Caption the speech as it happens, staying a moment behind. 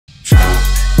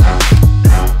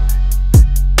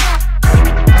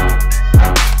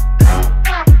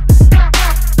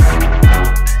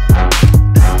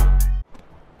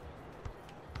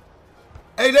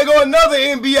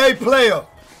another NBA player.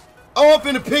 Oh, I'm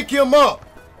finna pick him up.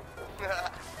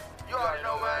 You already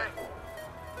know, man.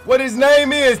 What his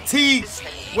name is, T.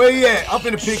 Where he at? I'm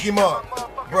finna pick him up.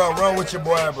 Bro, run with your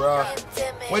boy, bro.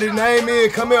 What his name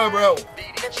is? Come here, bro.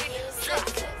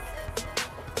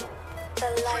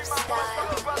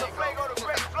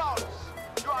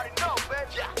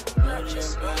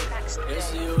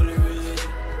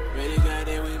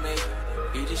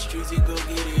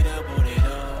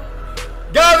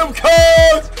 Got him,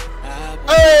 coach!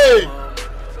 Hey!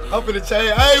 I'm finna tell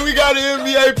you, hey, we got an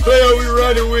NBA player we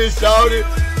running with, shouted.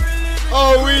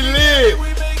 Oh, we lit.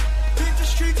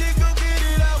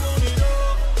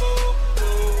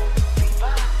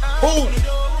 Who?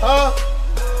 Huh?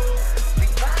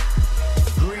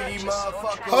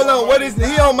 Hold on, what is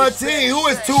he on my team? Who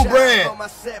is Two Brand?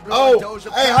 Oh,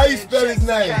 hey, how you spell his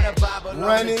name?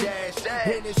 Running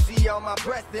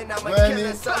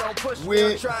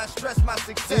with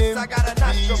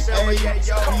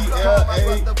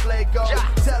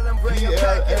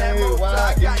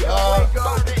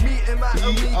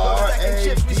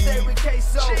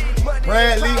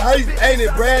Bradley, how you, ain't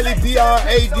it Bradley,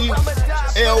 B-R-A-D-L-Y?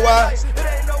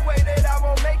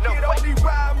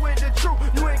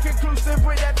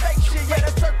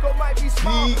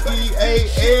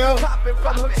 B-E-A-L.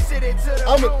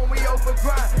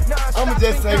 I'ma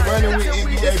just say running with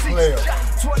NBA player.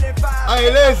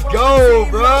 Hey, let's go,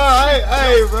 bro.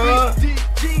 Hey, bro.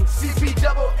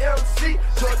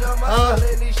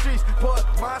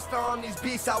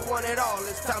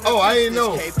 Oh, I didn't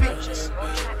know.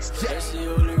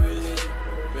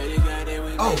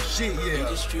 Oh, shit, yeah.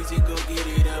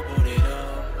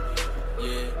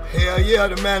 Hell yeah,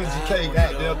 the manager K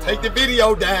got there. Take the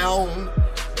video down.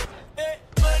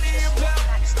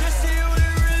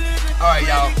 Alright,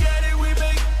 y'all. Here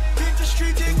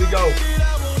we go.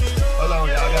 Hold on,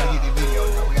 y'all. Gotta get the video,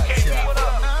 y'all. We gotta chill out.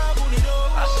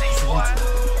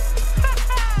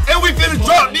 And we finna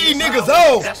drop these niggas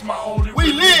off.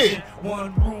 We lit.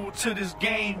 One rule to this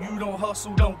game, you don't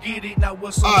hustle, don't get it. Now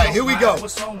what's on Alright, here we go.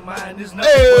 What's on mine is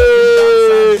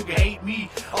Hey, you can hate me.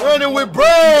 running with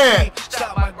Brand.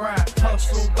 Stop my grind,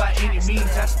 hustle by any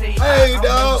means. I stay Hey,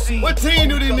 dog. What team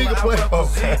do these niggas play for?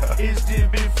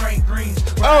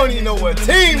 I don't even know what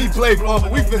team he play for,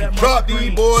 but we finna drop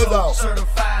these boys off.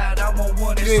 Certified, I'm on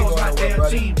one You ain't going nowhere,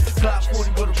 buddy. Clock 40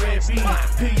 with a red beam.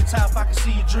 Peel your top, I can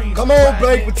see your dreams. Come on,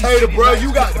 Blake Potato, bro.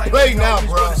 You got to play now,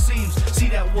 bro.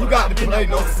 You got to play,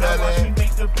 no selling.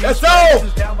 That's all.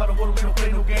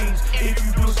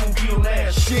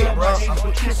 Shit, bro.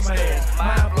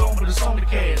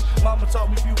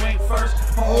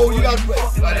 Oh, you got to play.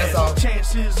 That's all.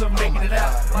 Chances of making it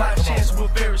out. My chances were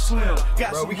very slim.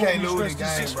 Bro, we can't lose this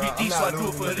game, bro. I'm not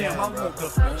losing this game, bro.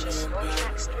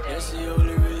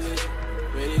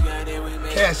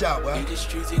 Cash out, bro.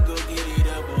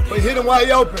 But hit him while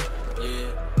he open.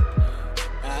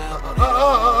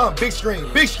 Big screen.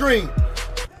 Big screen.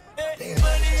 Damn.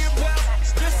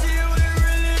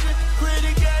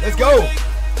 Let's go.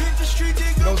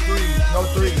 No threes. No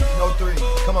threes. No threes.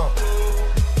 Come on.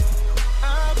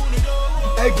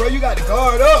 Hey, bro, you got the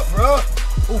guard up, bro.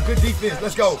 Ooh, good defense.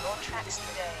 Let's go.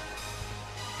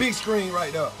 Big screen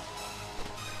right there.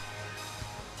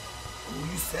 Ooh,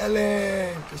 you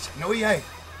selling. No, he ain't.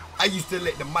 I used to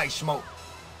let the mic smoke.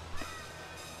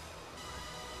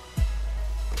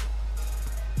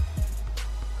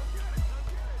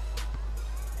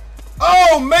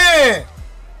 Oh, man.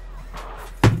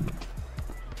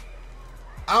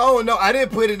 I don't know. I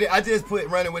didn't put it in. I just put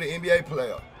running with an NBA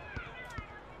player.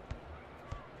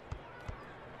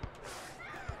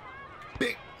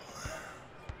 Big.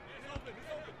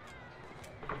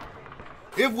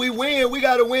 If we win, we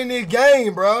got to win this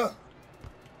game, bro.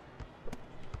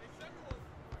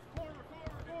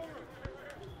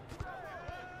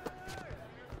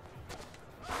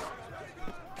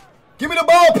 Give me the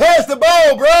ball. Pass the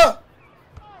ball, bro.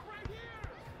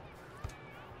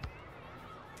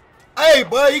 Hey,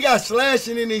 boy, he got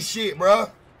slashing in this shit, bro.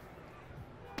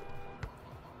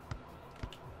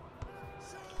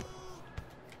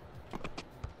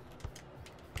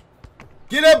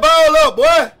 Get that ball up,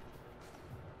 boy.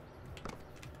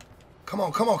 Come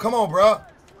on, come on, come on, bro.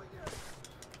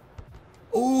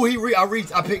 Ooh, I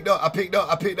reached. I picked up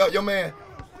your man.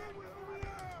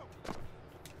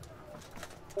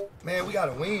 Man, we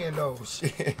gotta win though.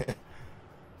 Shit.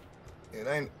 It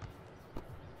ain't.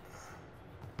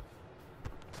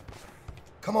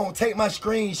 Come on, take my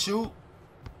screen, shoot.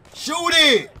 Shoot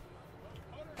it!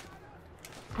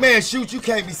 Man, shoot, you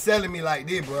can't be selling me like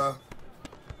this, bro.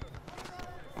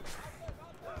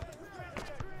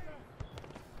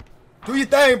 Do your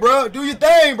thing, bro. Do your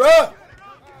thing, bro.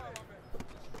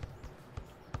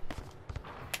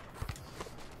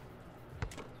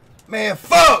 Man,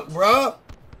 fuck, bro.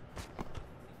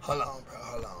 Hold on, bro.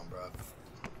 Hold on, bro.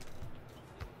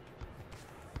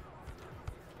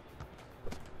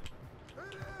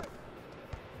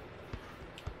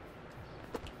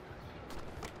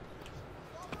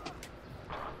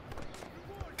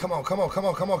 Come on, come on, come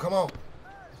on, come on, come on.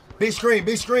 Big screen,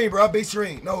 bro. Big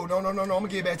screen. No. I'm gonna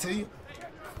get back to you.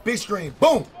 Big screen.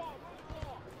 Boom.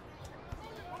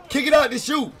 Kick it out to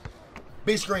shoot.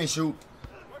 Big screen shoot.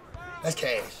 That's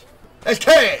cash. That's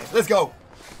cash. Let's go.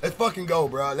 Let's fucking go,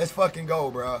 bro. Let's fucking go,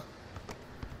 bro.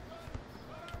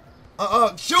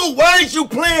 Shoot. Why ain't you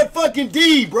playing fucking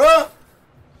D, bro?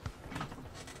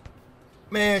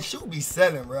 Man, shoot be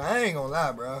selling, bro. I ain't gonna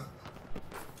lie, bro.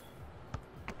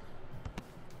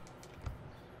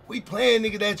 We playing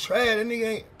nigga that trash. That nigga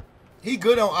ain't. He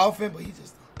good on offense, but he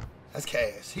just. That's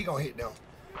cash. He gonna hit them.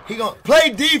 He gonna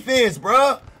play defense,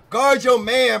 bro. Guard your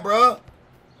man, bro.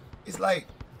 It's like.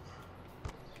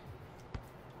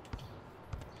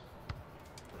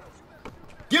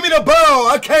 Give me the ball.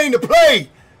 I came to play.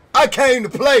 I came to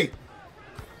play.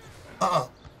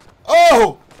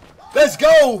 Oh, let's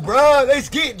go, bro. Let's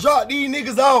drop these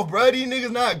niggas off, bro. These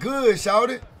niggas not good,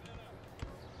 shouted.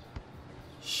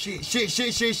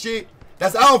 Shit.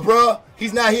 That's out, bro.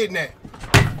 He's not hitting that.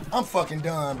 I'm fucking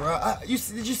done, bro. Did you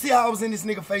see how I was in this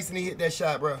nigga face and he hit that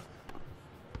shot, bro?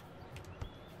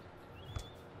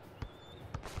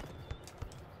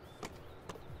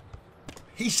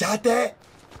 He shot that?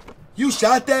 You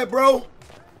shot that, bro?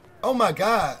 Oh my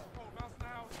God.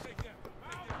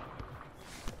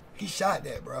 He shot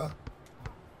that, bro.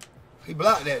 He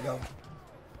blocked that, though.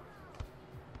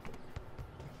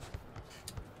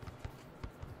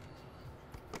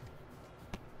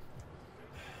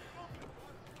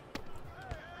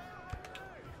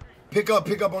 Pick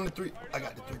up on the three. I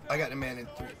got the three. I got the man in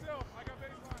the three.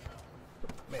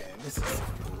 Man, this is some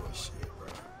bullshit, bro.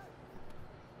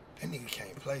 That nigga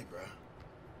can't play, bro.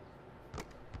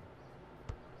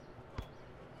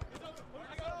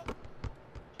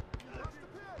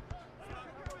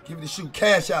 Give it a shoot.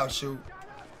 Cash out, shoot.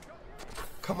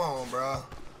 Come on, bro.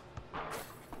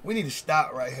 We need to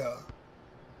stop right here.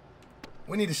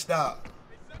 We need to stop.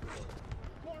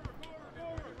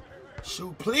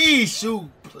 Shoot, please, shoot.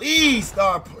 Please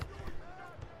start playing.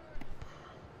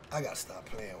 I gotta stop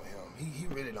playing with him. He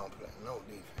really don't play. No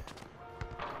defense.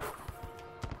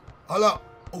 Hold up.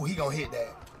 Oh, he gonna hit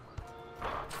that.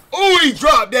 Oh, he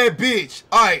dropped that bitch.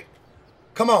 All right.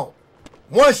 Come on.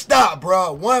 One stop,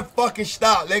 bro. One fucking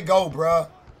stop. Let go, bro.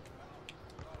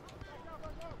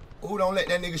 Oh, don't let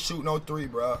that nigga shoot no three,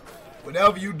 bro.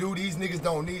 Whatever you do, these niggas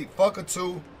don't need. Fuck a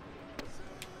two.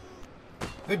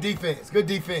 Good defense. Good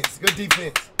defense. Good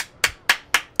defense.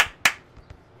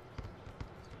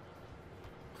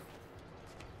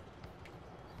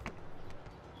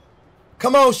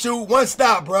 Come on, shoot. One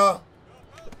stop, bro.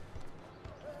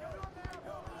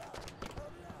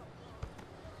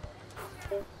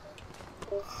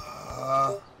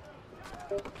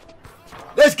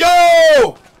 Let's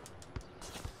go!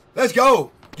 Let's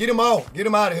go. Get him out. Get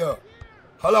him out of here.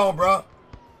 Hold on, bro.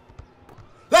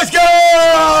 Let's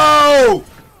go!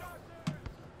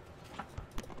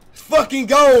 Let's fucking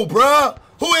go, bro.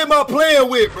 Who am I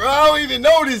playing with, bro? I don't even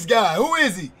know this guy. Who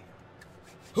is he?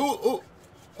 Who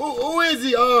is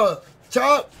he?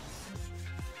 Chop?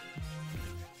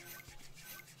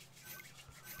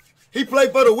 He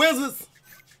played for the Wizards?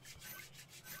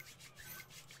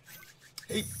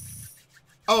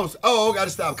 Oh, gotta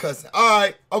stop cussing. All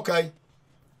right, okay.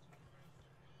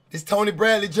 It's Tony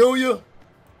Bradley Jr.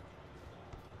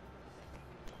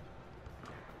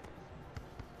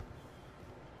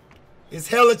 It's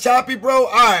hella choppy, bro.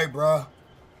 All right, bro.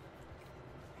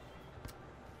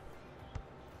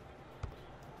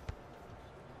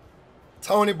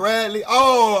 Tony Bradley.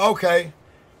 Oh, okay.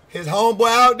 His homeboy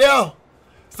out there.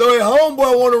 So his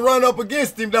homeboy want to run up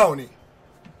against him, don't he?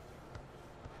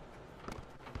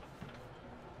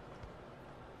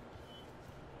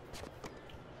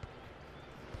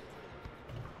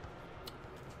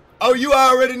 Oh, you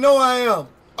already know I am.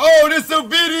 Oh, this a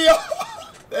video.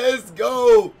 Let's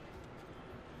go.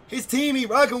 His team he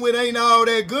rocking with ain't all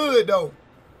that good, though.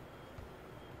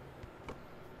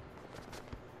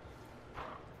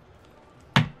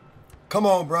 Come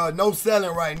on, bro. No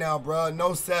selling right now, bro.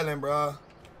 No selling, bro.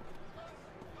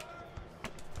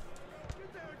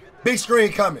 Big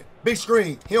screen coming. Big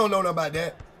screen. He don't know nothing about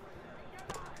that.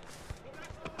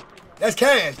 That's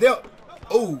cash.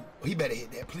 Oh, he better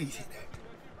hit that. Please hit that.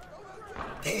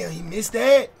 Damn, he missed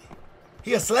that.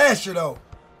 He a slasher, though.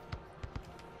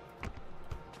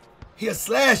 He a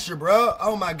slasher, bro.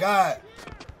 Oh, my God.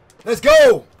 Let's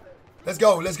go. Let's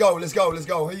go. Let's go. Let's go. Let's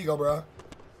go. Here you go, bro.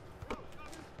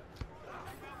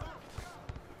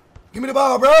 Give me the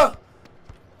ball, bro.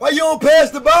 Why you don't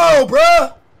pass the ball,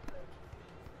 bro?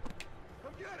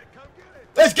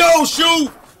 Let's go, shoot.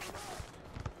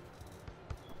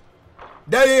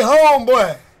 That ain't home,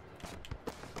 boy.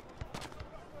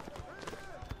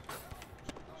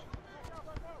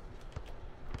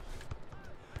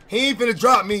 He ain't finna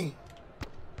drop me.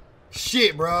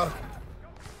 Shit, bro.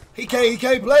 He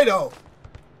can't play though.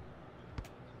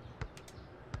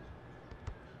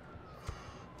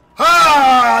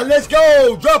 Ah, let's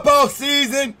go. Drop off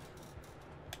season.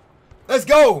 Let's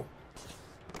go.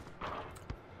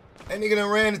 That nigga done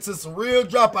ran into some real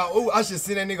dropout. Ooh, I should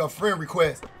send that nigga a friend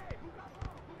request.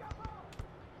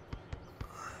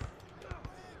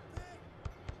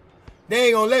 They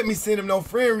ain't gonna let me send him no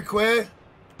friend request.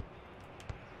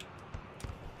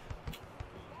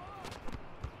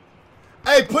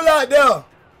 Hey, pull out there.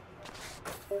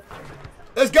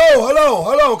 Let's go.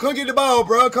 Hold on. Come get the ball,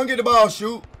 bro. Come get the ball,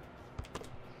 shoot.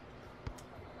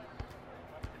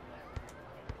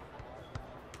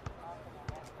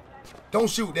 Don't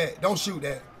shoot that. Don't shoot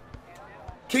that.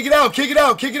 Kick it out. Kick it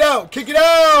out. Kick it out. Kick it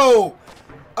out.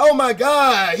 Oh, my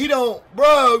God. He don't.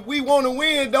 Bro, we want to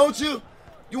win, don't you?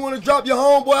 You want to drop your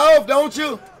homeboy off, don't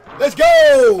you? Let's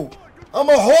go. I'm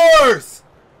a horse.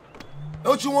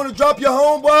 Don't you want to drop your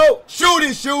homeboy? Shoot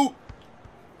it, shoot.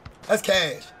 That's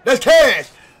cash. That's cash.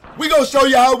 We gonna show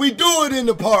you how we do it in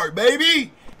the park,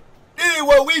 baby. This is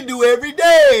what we do every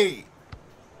day.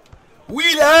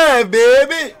 We live,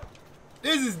 baby.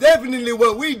 This is definitely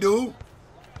what we do.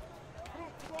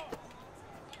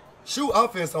 Shoot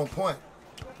offense on point.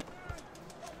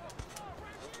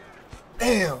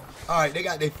 Damn. All right, they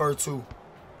got their first two.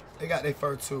 They got their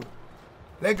first two.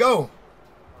 Let go.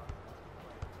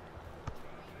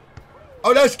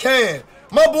 Oh, that's Cam.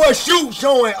 My boy Shoot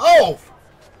showing off.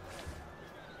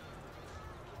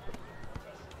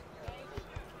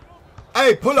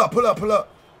 Hey, pull up, pull up, pull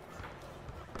up.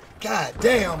 God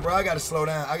damn, bro. I got to slow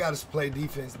down. I got to play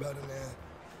defense better, man.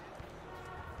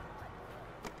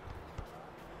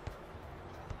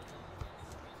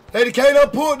 Lady K done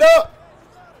pulled up.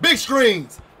 Big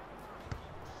screens.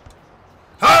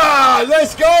 Ah,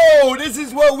 let's go. This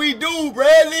is what we do,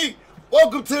 Bradley.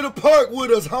 Welcome to the park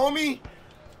with us, homie.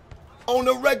 On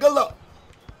the regular.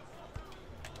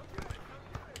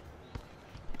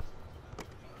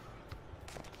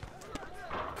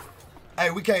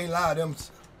 Hey, we can't lie to them.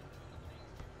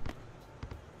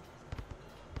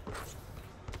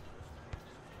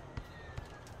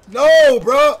 No,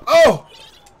 bro. Oh.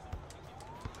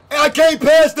 Hey, I can't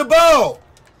pass the ball.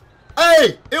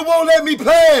 Hey, it won't let me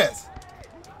pass.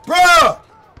 Bruh.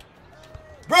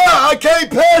 Bruh, I can't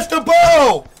pass the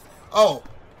ball. Oh.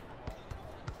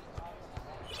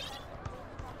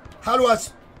 How do I...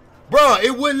 Bruh,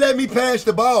 it wouldn't let me pass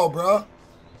the ball, bruh.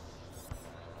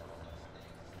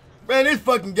 Man, this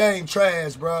fucking game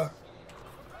trash, bruh.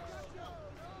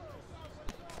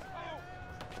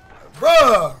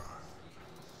 Bruh.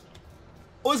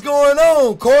 What's going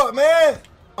on, court, man?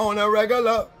 On the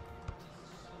regular.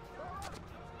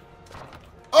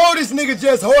 Oh, this nigga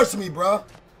just horsed me, bruh.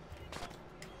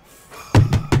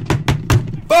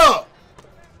 Fuck.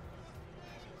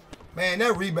 Man,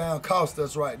 that rebound cost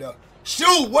us right there.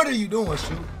 Shoot, what are you doing,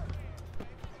 Shoot?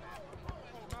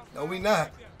 No, we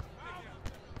not.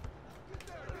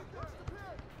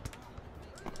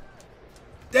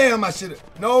 Damn, I should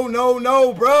have. No, no,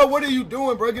 no, bro. What are you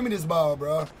doing, bro? Give me this ball,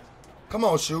 bro. Come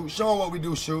on, Shoot. Show him what we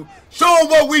do, Shoot. Show him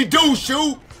what we do,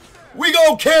 Shoot. We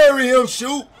gonna carry him,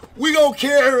 Shoot. We gonna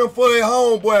carry him for his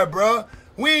homeboy, bro.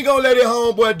 We ain't gonna let his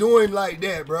homeboy do him like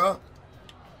that, bro.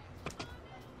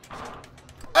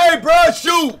 Hey, bro,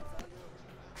 Shoot.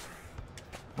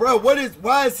 Bro,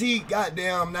 why is he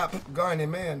goddamn not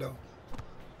guarding man, though?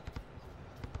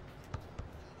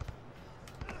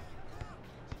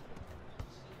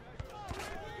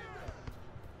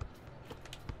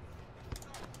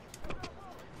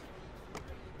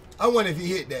 I wonder if he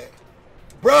hit that.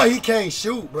 Bro, he can't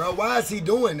shoot, bro. Why is he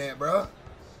doing that, bro?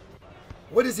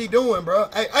 What is he doing, bro?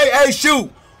 Hey,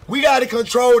 Shoot. We got to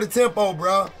control the tempo,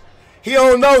 bro. He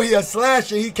don't know he a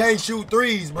slasher. He can't shoot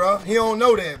threes, bro. He don't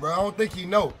know that, bro. I don't think he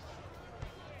know.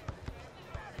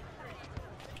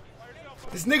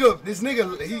 This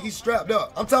nigga, he's strapped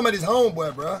up. I'm talking about his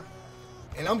homeboy, bro.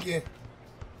 And I'm getting...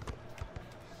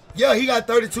 Yeah, he got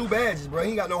 32 badges, bro. He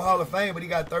ain't got no Hall of Fame, but he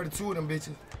got 32 of them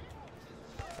bitches.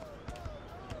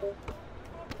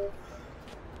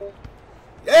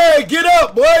 Hey, get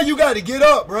up, boy. You got to get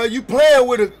up, bro. You playing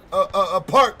with a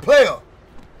park player.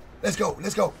 Let's go.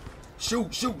 Let's go.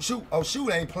 Shoot, shoot, shoot. Oh,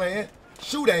 Shoot ain't playing.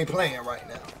 Shoot ain't playing right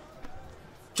now.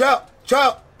 Chop,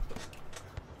 chop.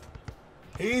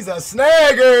 He's a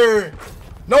snagger.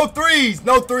 No threes,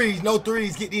 no threes, no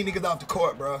threes. Get these niggas off the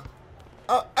court, bro.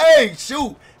 Hey,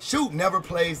 Shoot. Shoot never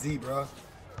plays D, bro.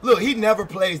 Look, he never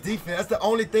plays defense. That's the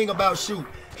only thing about Shoot.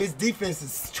 His defense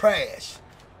is trash.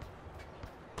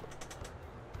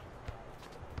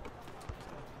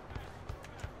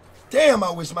 Damn,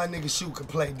 I wish my nigga Shoot could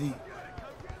play D.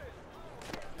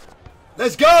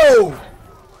 Let's go!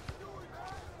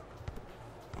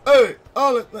 Hey,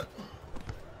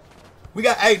 we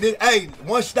got, hey,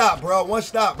 one stop, bro. One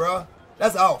stop, bro.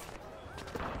 That's off.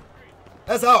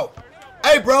 That's off.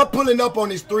 Hey, bro, I'm pulling up on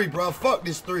this 3, bro. Fuck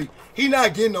this 3. He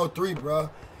not getting no 3, bro.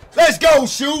 Let's go,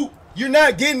 Shoot. You're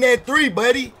not getting that 3,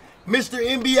 buddy. Mr.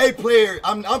 NBA player,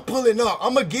 I'm pulling up.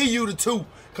 I'm going to give you the 2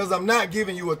 because I'm not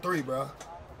giving you a 3, bro.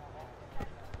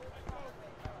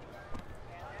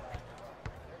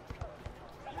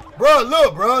 Bro,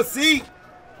 look, bro. See?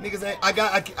 Niggas ain't, I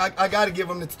got to give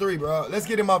him the 3, bro. Let's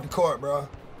get him off the court, bro.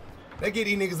 Let's get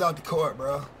these niggas off the court,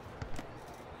 bro.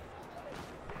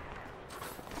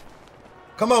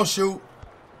 Come on, Shoot.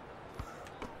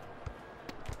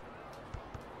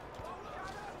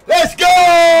 Let's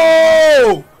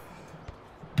go!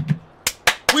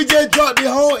 We just dropped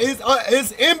the home. His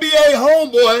NBA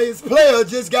homeboy, his player,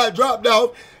 just got dropped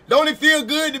off. Don't it feel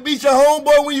good to beat your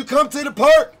homeboy when you come to the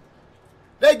park?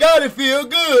 That gotta feel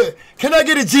good. Can I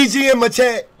get a GG in my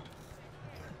chat?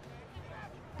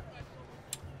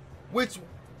 Which,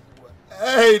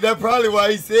 hey, that's probably why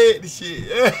he said the shit.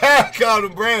 I called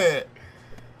him Brad.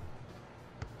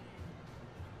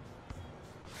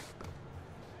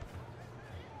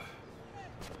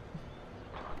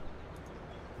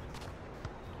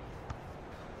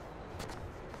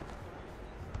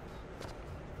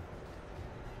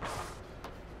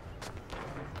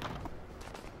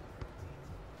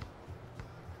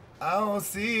 I don't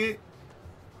see it.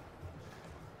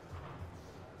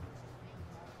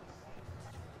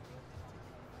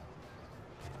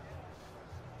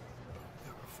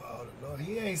 Lord,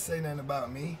 he ain't say nothing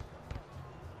about me.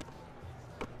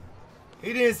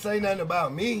 He didn't say nothing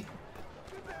about me.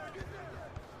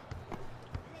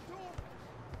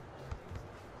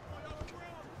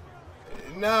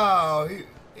 No,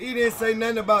 he didn't say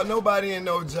nothing about nobody in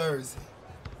no jersey.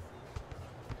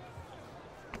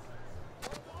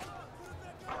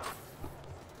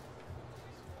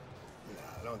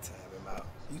 Don't time him out.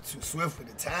 You too swift for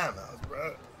the timeouts,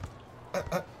 bro.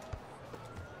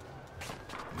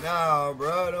 Nah,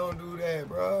 bro, don't do that,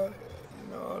 bro.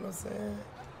 You know what I'm saying?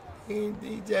 He ain't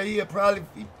DJ.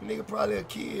 Nigga probably a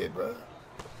kid, bro.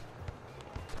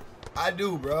 I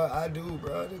do, bro.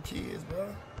 The kids, bro.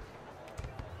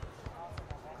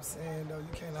 I'm saying, though, you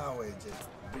can't always just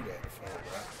do that before,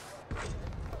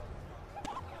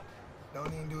 bro.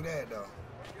 Don't even do that, though.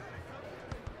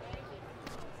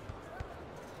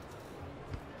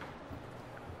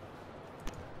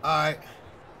 Alright.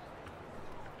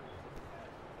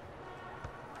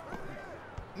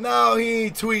 No, he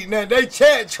ain't tweeting that. They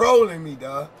chat trolling me,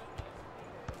 dog.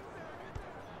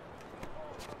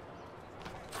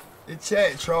 The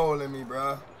chat trolling me,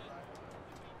 bro.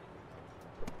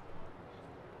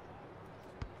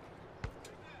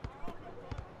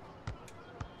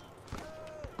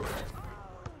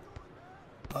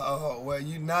 Oh, well,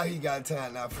 now he got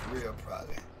time now for real,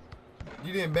 probably.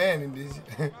 You didn't ban him, did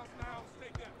you?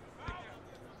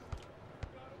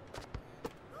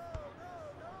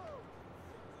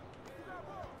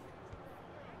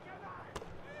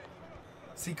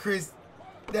 See, Chris,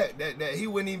 that he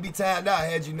wouldn't even be timed out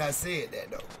had you not said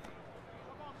that, though.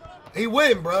 He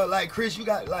wouldn't, bro. Like, Chris, you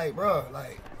got, like, bro,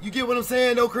 like, you get what I'm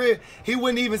saying, though, Chris? He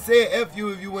wouldn't even say F you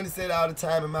if you wouldn't have said all the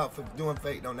time him out for doing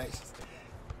fake donations.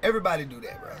 Everybody do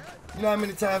that, bro. You know how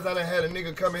many times I done had a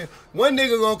nigga come in? One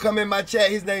nigga gonna come in my chat,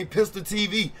 his name Pistol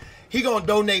TV. He gonna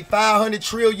donate $500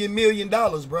 trillion million,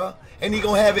 bro. And he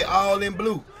gonna have it all in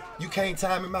blue. You can't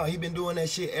time him out. He been doing that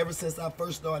shit ever since I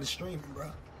first started streaming,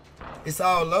 bro. It's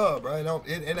all love, bro.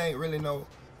 It ain't really no.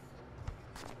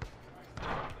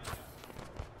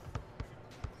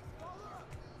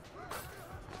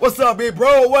 What's up, big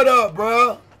bro? What up,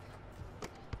 bro?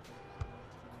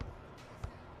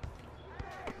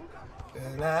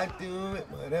 And I do it,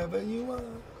 whatever you want.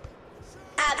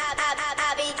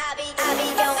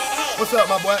 What's up,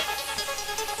 my boy?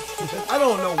 I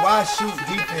don't know why Shoot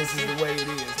defense is the way it is,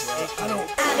 bro. I don't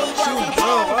Shoot,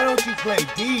 bro. Why don't you play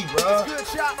D, bro? Good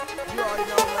shot. You already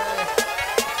know, man.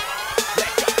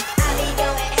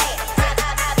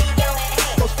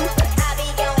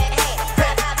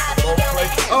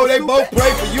 Oh, they both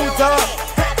play for Utah?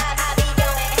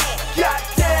 You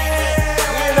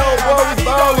know, boy, we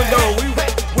ballin' though.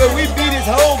 When we beat his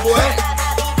homeboy.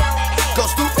 Go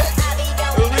stupid.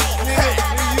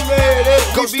 You mad at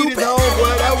beat his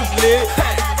homeboy, that was lit.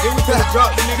 Then we finna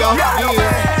drop the nigga off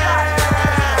again.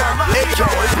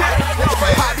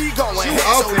 How he going?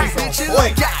 So these bitches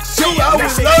got Shoot, I would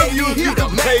love you if you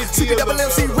could play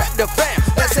CPMMC rep the fam.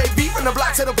 SAV from the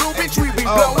block to the blue, bitch, we be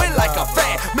blowing like a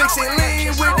fan. Mixing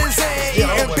lean with the Zane,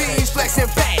 eating beans, flexing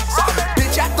fast.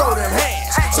 Bitch, I throw them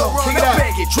hands, so run up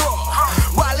and get drunk.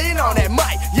 Wildin' on that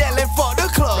mic, yelling for the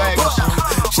club.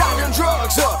 Shotting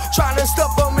drugs up, trying to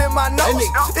stuff them in my nose.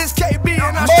 It's KB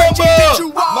and I stretch you, bitch,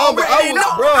 you already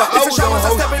know. It's a shot once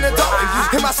I step in the door.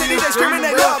 In my city, they screaming,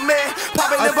 they love me.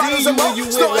 Popping the bottles of more,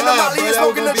 snorting the molly and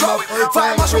smoking the dope.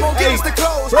 Fire mushroom won't get us the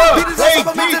clothes. Beat us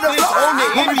up, me to the floor.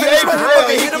 Homie, finish my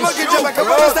nigga, hit him again, jump back up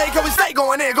on the stage, cause we stay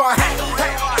going in, going hang.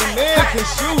 The man can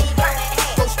shoot.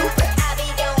 Go stupid.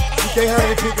 You can't have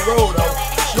it pick the road, though.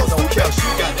 Shoot don't care,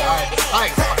 shoot got the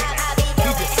ice.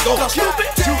 He just go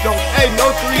stupid. Shoot don't, hey, no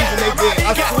threes in they bed.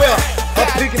 I swear, I'm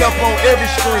picking up on every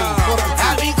screen.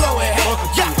 Fuck the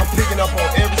two. I'm picking up on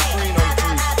every screen on the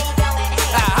three.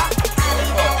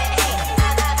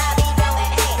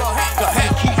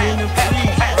 Keep in them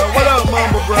threes, bro. What up,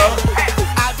 mama, bro?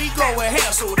 I be going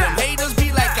hell, so them haters be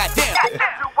like, goddamn.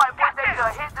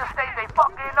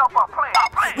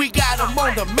 We got them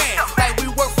on the man, like we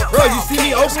work for. Bro, you see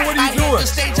me open? What are you doing? The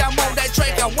stage, I'm on that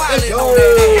track, I'm wildin' on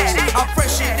that ass. I'm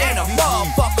fresher than a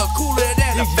motherfucker, cooler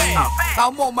than a fan.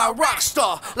 I'm on my rock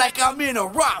star, like I'm in a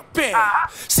rock band.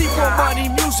 C4Money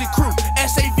music crew,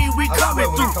 SAV, we coming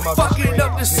through. Fucking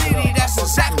up the city, that's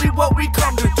exactly what we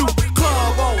come to do.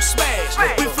 Club on smash,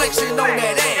 we flexing on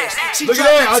that ass. She Look at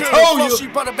that, I told you. She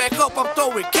brought it back up, I'm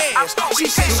throwing cash. She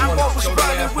said she was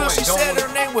running Will, she said her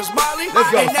name was Molly.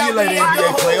 Let's go, And see you now we later, at the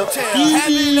NBA player. hotel,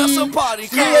 having us a party.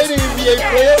 See you later, NBA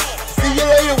player. See you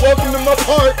later, welcome to my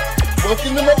park.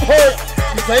 Welcome to my park.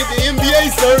 This ain't the NBA,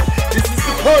 sir. This is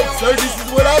the park, sir. This is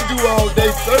what I do all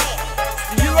day, sir.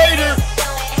 See you later.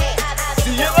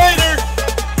 See you later.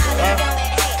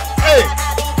 Hey.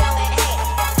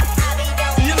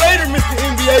 See you later, Mr.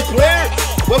 NBA player.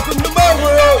 Welcome to my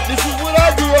world. This is what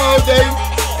I do all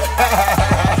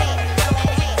day.